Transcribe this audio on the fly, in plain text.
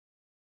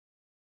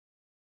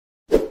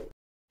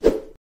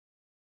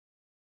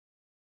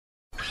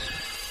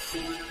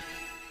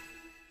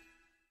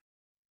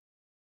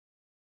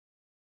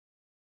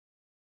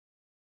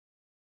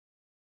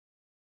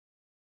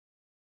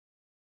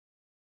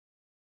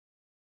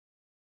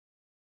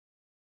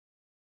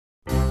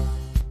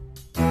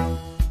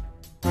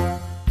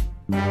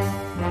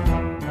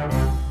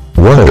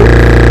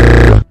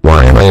What?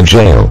 Why am I in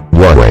jail?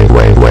 What? Wait.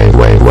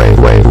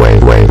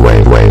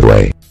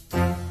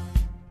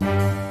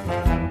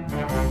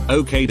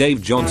 Okay,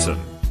 Dave Johnson,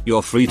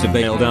 you're free to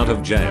bail out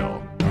of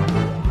jail.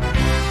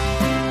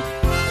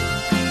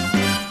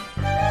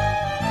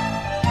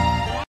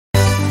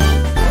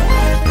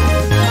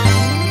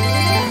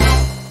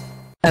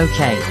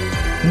 Okay.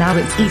 Now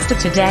it's Easter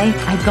today,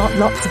 I got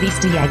lots of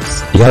Easter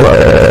eggs.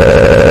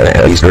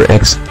 Yeah, Easter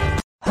eggs.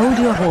 Hold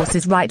your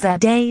horses right there,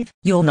 Dave.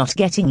 You're not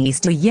getting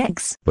Easter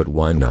eggs. But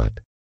why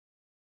not?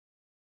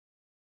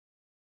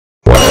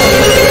 What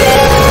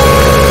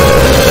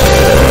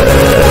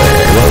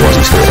was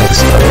Easter eggs?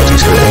 I want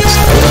Easter eggs.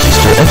 I want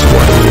Easter eggs.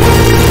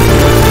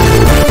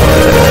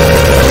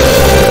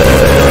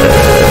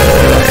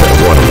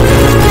 What?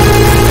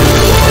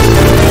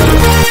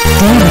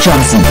 Dave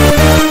Johnson.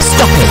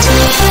 Stop it.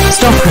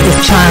 Stop with this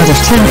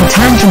childish temper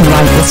tantrum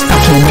right this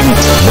fucking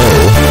minute. No,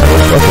 I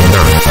will fucking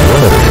not.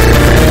 What?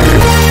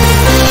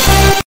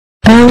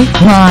 Oh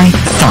my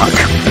fuck.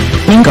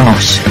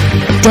 Gosh.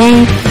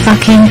 Dave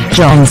fucking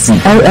Johnson.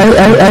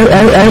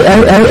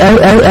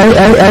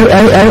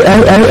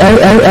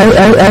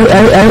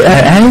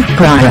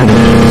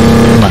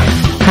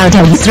 How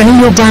dare you throw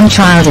your damn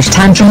childish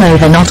tantrum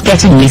over not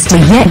getting Easter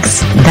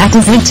eggs? That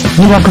is it.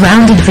 You are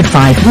grounded for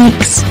 5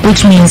 weeks,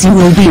 which means you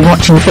will be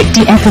watching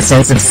 50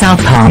 episodes of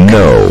South Park.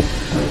 No.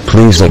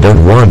 Please, I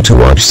don't want to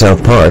watch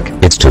South Park.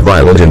 It's too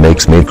violent and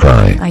makes me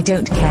cry. I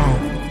don't care.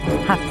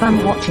 Have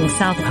fun watching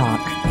South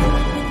Park.